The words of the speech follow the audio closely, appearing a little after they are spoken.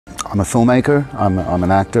I'm a filmmaker, I'm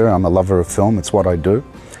an actor, I'm a lover of film, it's what I do.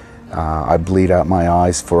 I bleed out my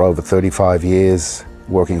eyes for over 35 years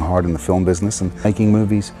working hard in the film business and making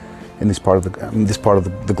movies in this part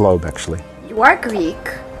of the globe, actually. You are Greek.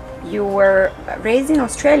 You were raised in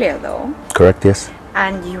Australia, though. Correct, yes.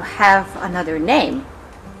 And you have another name.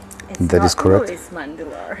 That is correct. Eleas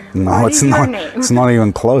Mandylor. No, what it's is not. your name? It's not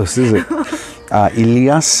even close, is it?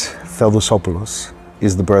 Eleas Theodosopoulos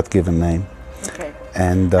is the birth-given name. Okay.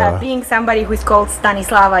 And being somebody who is called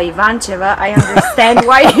Stanislava Ivancheva, I understand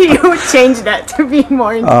why you changed that to be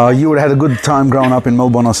more. You would have had a good time growing up in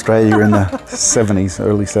Melbourne, Australia, in the '70s,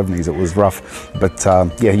 early '70s. It was rough, but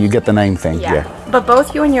yeah, you get the name thing. Yeah. But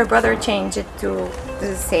both you and your brother changed it to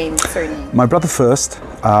the same surname. My brother first.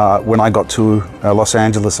 When I got to Los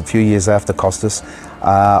Angeles a few years after Costas,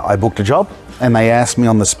 I booked a job, and they asked me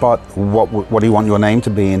on the spot, "What do you want your name to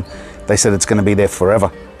be?" And they said it's going to be there forever.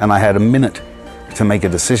 And I had a minute to make a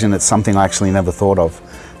decision. It's something I actually never thought of.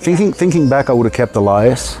 Thinking back, I would have kept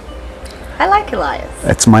Elias. I like Elias.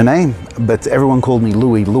 It's my name, but everyone called me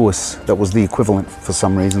Louis. That was the equivalent for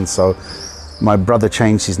some reason. So my brother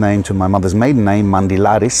changed his name to my mother's maiden name,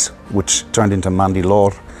 Mandylaris, which turned into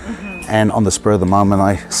Mandylor. And on the spur of the moment,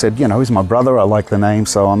 I said, you know, he's my brother. I like the name,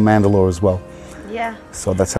 so I'm Mandylor as well. Yeah. So that's how